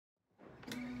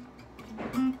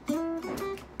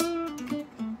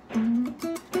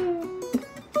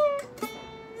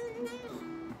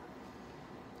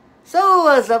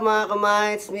What's up mga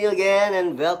kamay? It's me again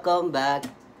and welcome back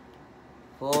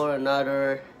for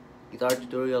another guitar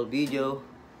tutorial video.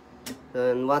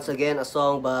 And once again, a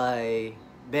song by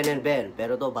Ben&Ben.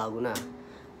 Pero to bago na.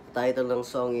 The title ng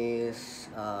song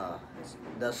is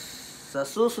Sa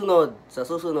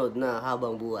Susunod na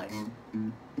Habang-buhay.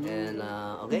 And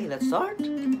okay, let's start.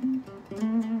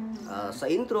 Sa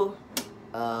intro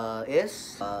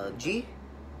is G.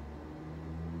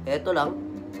 Eto lang.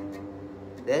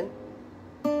 Then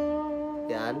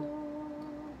yan.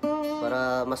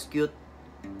 Para mas cute.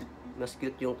 Mas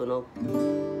cute yung tunog.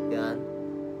 Yan.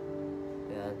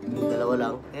 Yan. Yung dalawa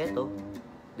lang. Eto.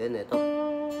 Then eto.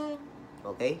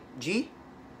 Okay. G.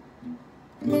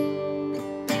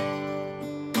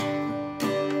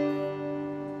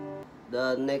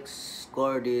 The next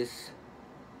chord is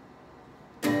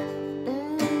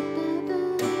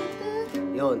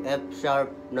yun, F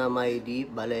sharp na may D,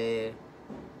 bale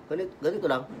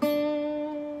ganito lang.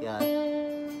 Yan.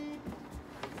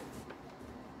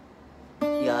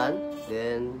 Yan,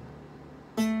 then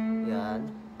yan,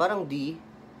 parang D.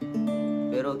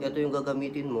 Pero ito yung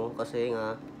gagamitin mo kasi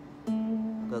nga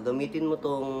gagamitin mo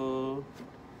tong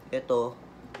ito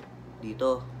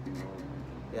dito.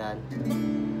 Yan.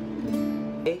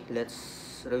 Okay, let's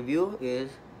review is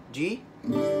G.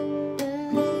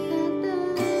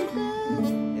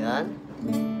 Yan.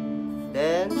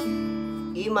 Then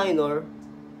E minor,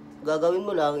 gagawin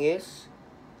mo lang is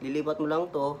lilipat mo lang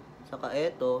to, saka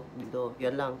eto dito.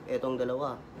 Yan lang, etong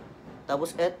dalawa.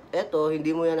 Tapos eto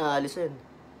hindi mo yan aalisin.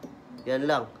 Yan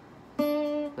lang.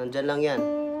 Nandyan lang yan.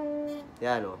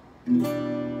 Yan oh.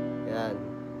 Yan.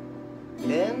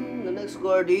 Then the next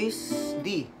chord is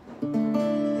D.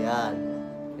 Yan.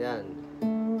 Yan.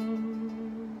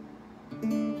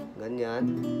 Ganyan.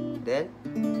 Then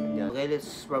yan. Okay,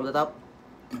 let's from the top.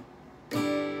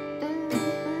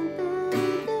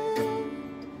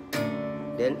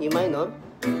 Then E minor.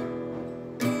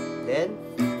 Then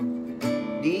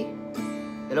D.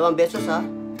 Dalawang beses ha.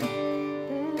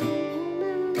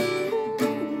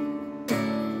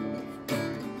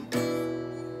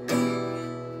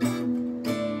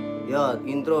 Yan,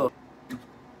 intro.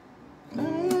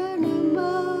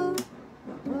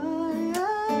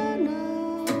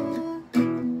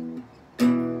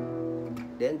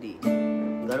 Then D.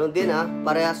 Ganon din ha,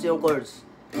 parehas yung chords.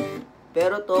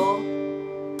 Pero to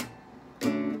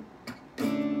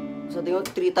sa tingin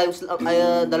 3 times lang, ay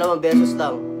dalawang beses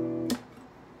lang.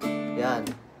 Yan.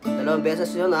 Dalawang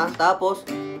beses yun ha. Tapos,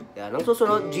 yan. Ang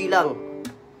susunod, G lang.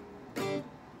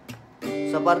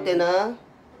 Sa parte na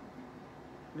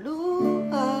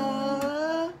luha,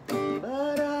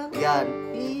 parang yan.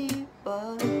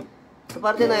 Iba. Sa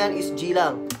parte na yan is G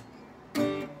lang.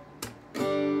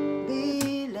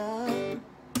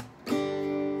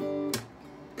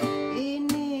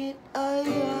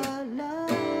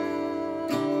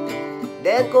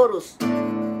 Then chorus.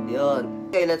 Yun.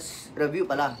 Okay, let's review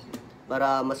pala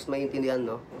para mas maintindihan,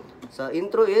 no? Sa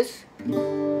intro is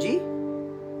G.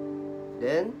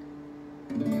 Then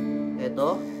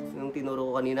ito, yung tinuro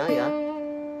ko kanina, yan.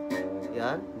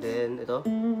 Yan. Then ito.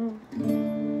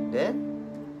 Then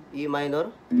E minor.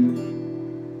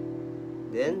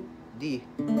 Then D.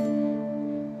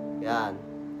 Yan.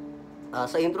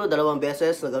 Sa intro, dalawang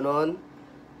beses na ganon.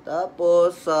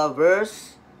 Tapos sa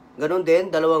verse, ganon din,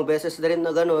 dalawang beses na rin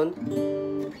na ganon.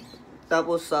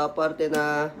 Tapos sa parte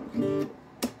na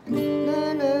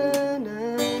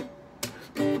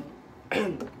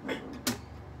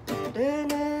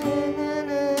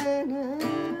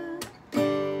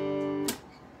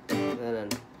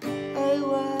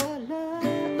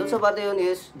doon sa parte yun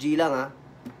is G lang ha.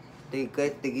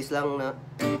 Kahit tigis lang na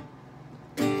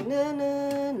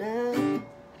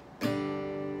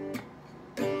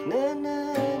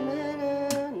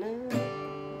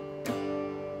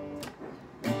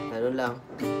Ganun lang.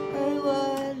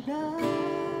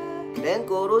 Then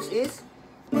chorus is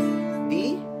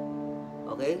D.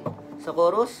 Okay? Sa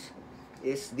chorus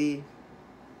is D.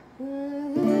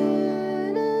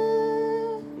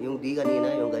 Yung D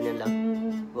kanina, yung ganyan lang.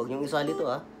 Huwag niyong isali to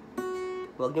ha.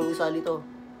 Huwag niyong isali to.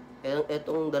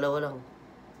 Etong dalawa lang.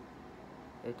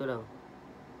 Ito lang.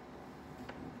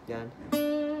 Yan.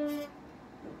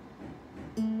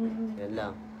 Yan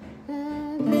lang.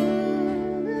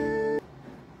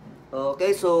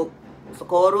 Okay, so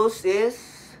chorus is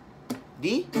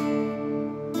D.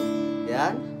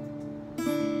 Yan.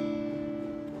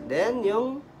 Then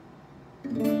yung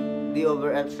D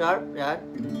over F sharp, yan.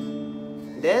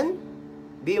 Then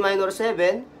B minor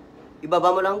 7,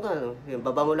 ibaba mo lang 'to, ano? Yung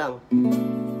baba mo lang.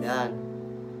 Yan.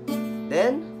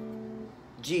 Then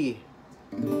G.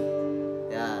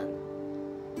 Yan.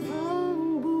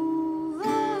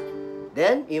 Habang-buhay.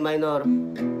 Then, E minor.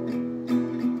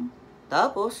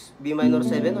 Tapos, B minor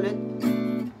 7 ulit.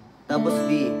 Tapos,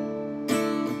 D.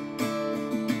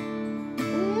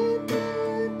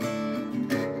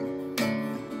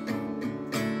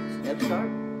 F sharp.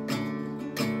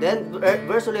 Then,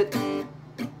 verse ulit.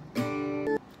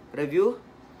 Review.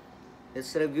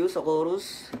 Let's review sa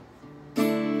chorus.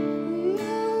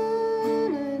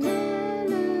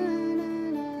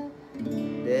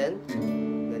 Then,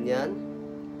 ganyan.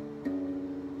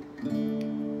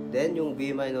 Then, yung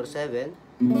B minor 7.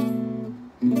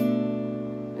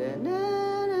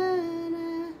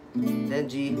 Then,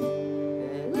 G.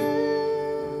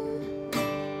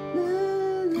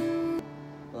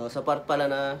 Sa part pala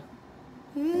na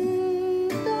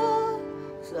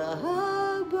sa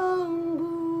habang-buhay.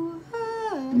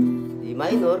 E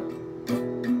minor.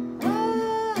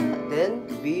 Then,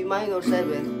 B minor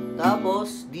 7.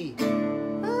 Tapos, D.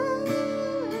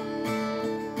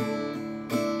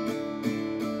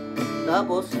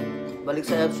 Tapos, balik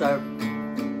sa F sharp.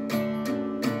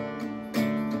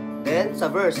 Then,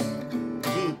 sa verse,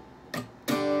 G.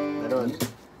 Ganon.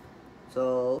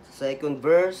 So, second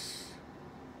verse,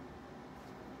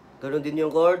 ganon din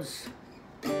yung chords.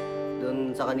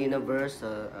 Doon sa kanina verse,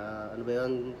 ano ba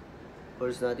yun?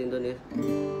 Chords natin doon eh.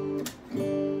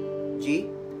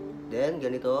 G. Then,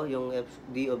 ganito, yung F,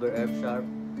 D over F sharp.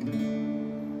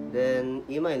 Then,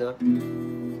 E minor.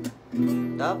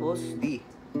 Tapos, D.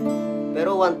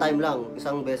 Pero one time lang,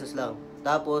 isang beses lang.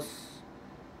 Tapos,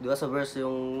 di ba sa verse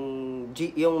yung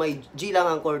G, yung may G lang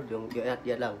ang chord, yung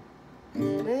yan lang.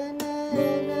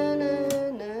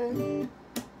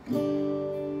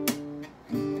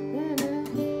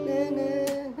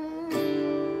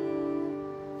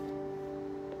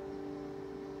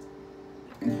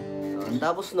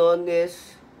 Tapos noon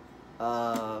is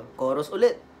chorus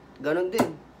ulit. Ganon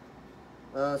din.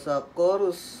 Sa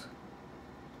chorus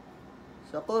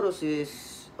is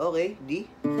okay, D.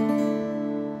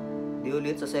 D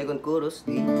ulit sa second chorus,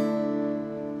 D.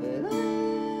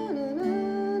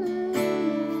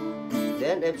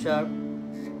 Then F sharp.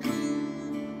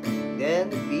 Then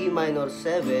B minor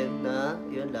 7 na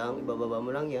yun lang, ibababa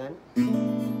mo lang yan.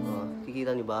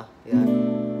 Kikita niyo ba? Yan.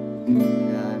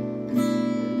 Yan.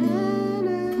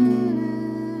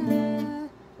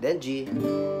 Then G.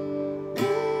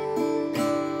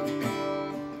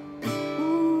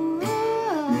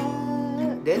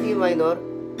 Then E minor,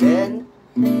 then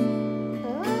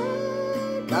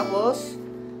tapos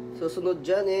susunod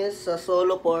dyan is sa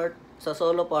solo part.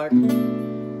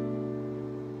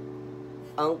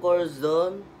 Ang chords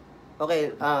doon,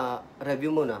 okay,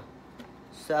 review muna.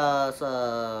 Sa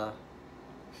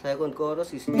second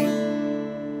chorus is D.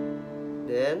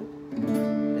 Then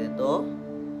ito,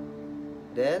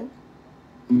 then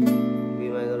B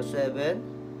minor 7,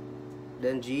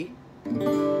 then G.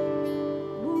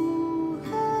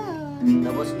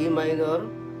 Tapos E minor,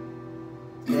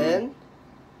 then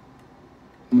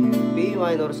B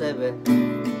minor 7.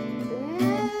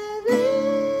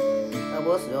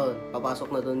 Tapos yun,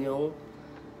 papasok na dun yung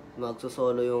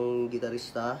magsusolo yung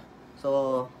gitarista.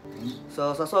 So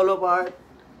sa solo part,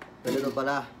 ganito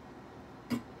pala.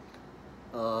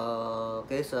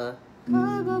 Kaysa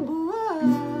Habang-buhay.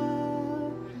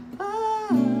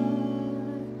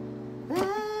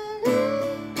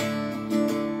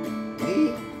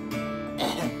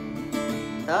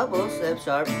 Tapos, F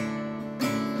sharp.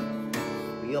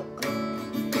 Yok.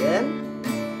 Then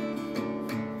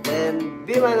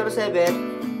B minor 7.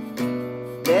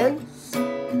 Then,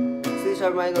 C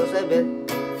sharp minor 7.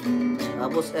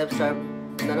 Tapos, F sharp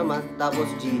na naman.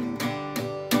 Tapos, G.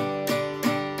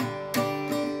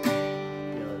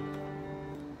 Yun.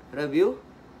 Review.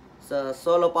 Sa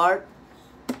solo part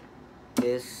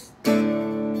is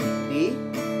D.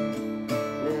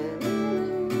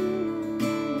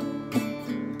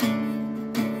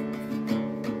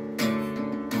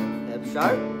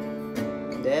 Sharp,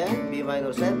 then B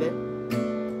minor 7,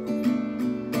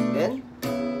 then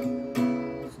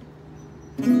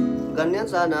ganyan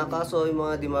sana, kaso yung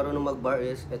mga di marunong mag-bar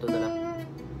is ito na lang.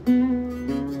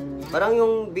 Parang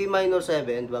yung B minor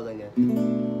 7, diba ganyan?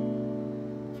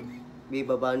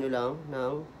 Bibaba nyo lang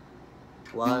ng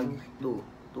 1, 2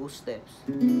 steps.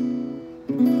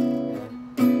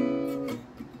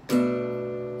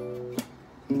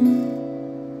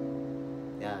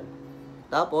 Yan.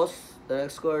 Tapos the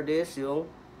next chord is yung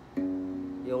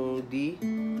D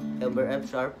over F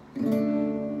sharp.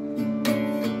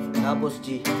 Tapos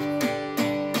G.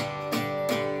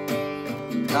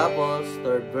 Tapos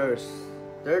third verse.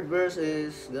 Third verse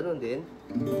is ganun din.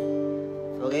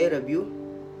 Okay, review.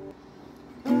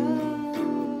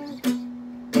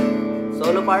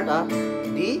 Solo part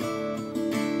D,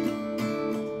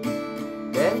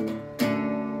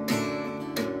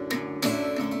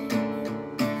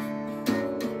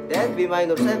 then B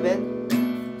minor 7,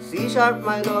 C sharp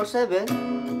minor 7,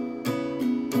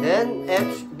 then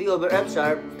D over F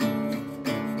sharp,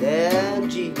 then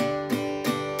G.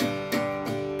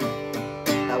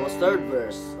 That was third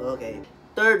verse. Okay.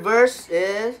 Third verse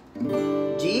is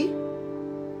G,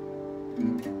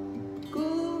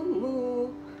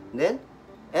 then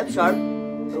F sharp,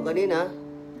 so kanina,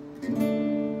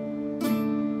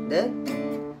 then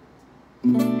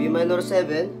B minor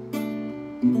 7,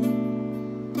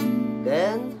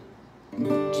 then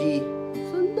G,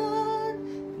 sunod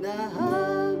na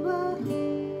haba,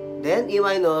 then E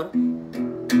minor,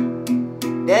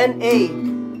 then A.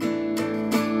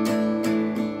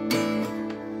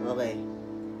 Okay,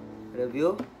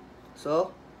 review.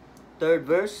 So third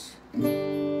verse,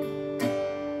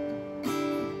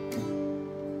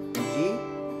 G,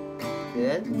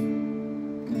 then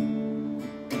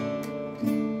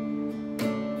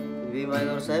B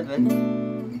minor 7,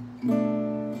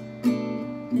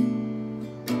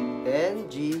 then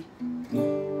G,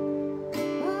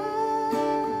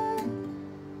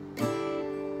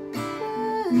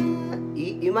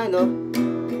 E minor,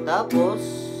 tapos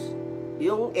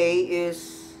yung A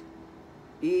is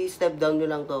i-step down nyo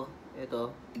lang to.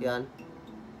 Ito, yan,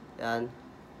 yan,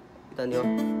 kita nyo,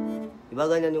 diba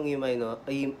ganyan yung E minor,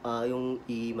 yung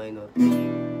E minor,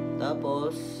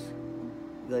 tapos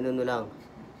ganyan nyo lang,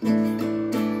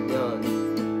 yun,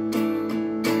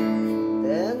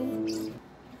 then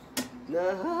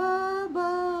na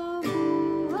habang-buhay,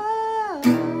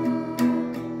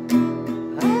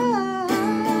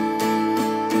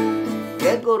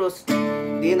 then chorus,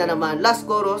 di na naman, last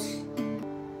chorus.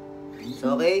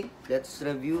 So okay, let's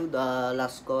review the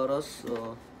last chorus.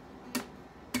 So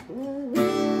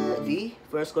D,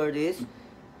 first chord is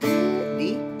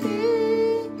D,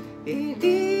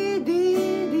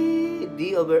 D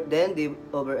over, then D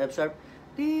over F sharp,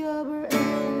 D over F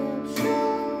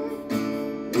sharp,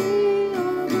 D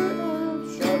over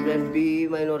F sharp, then B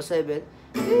minor 7,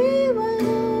 B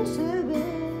minor 7,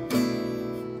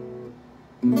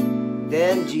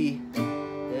 then G,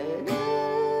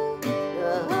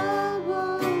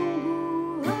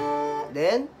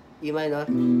 then E minor,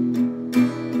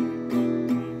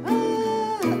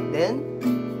 then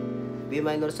B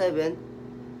minor 7,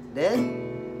 then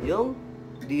yung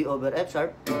D over F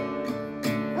sharp,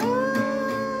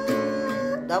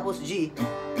 tapos G.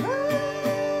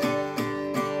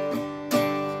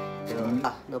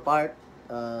 Na part,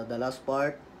 the last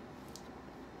part,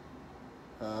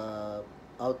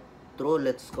 outro,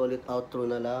 let's call it outro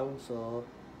na lang. So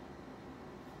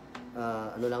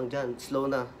ano lang dyan, slow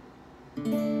na.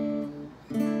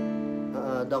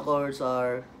 The chords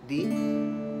are D,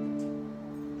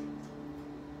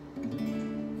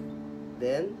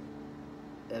 then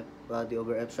F, D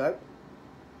over F sharp,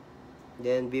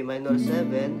 then B minor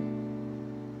 7,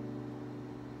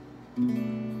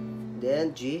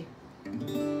 then G,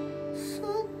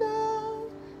 sunod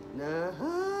na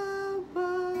habang-buhay.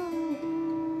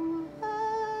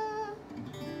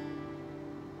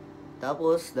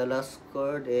 Tapos the last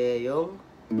chord yung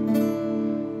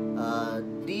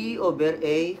D over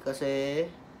A, kasi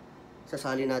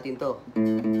sasali natin to.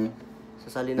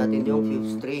 Sasali natin yung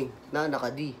 5th string na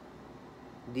naka D.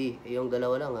 D, yung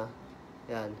dalawa lang ha.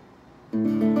 Yan.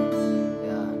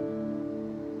 Yan.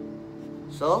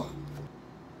 So,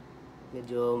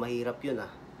 medyo mahirap yun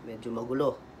ha. Medyo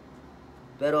magulo.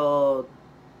 Pero,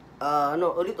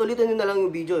 ulit-ulitin nyo na lang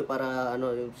yung video para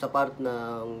sa part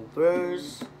ng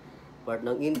verse, part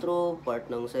ng intro, part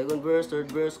ng second verse, third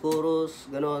verse, chorus,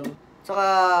 ganon.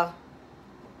 Saka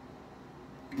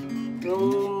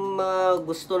yung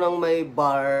gusto ng may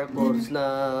bar chords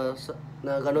na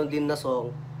ganon din na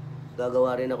song,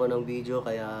 gagawa rin ako ng video,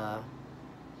 kaya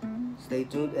stay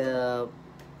tuned.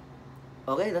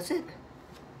 Okay, that's it.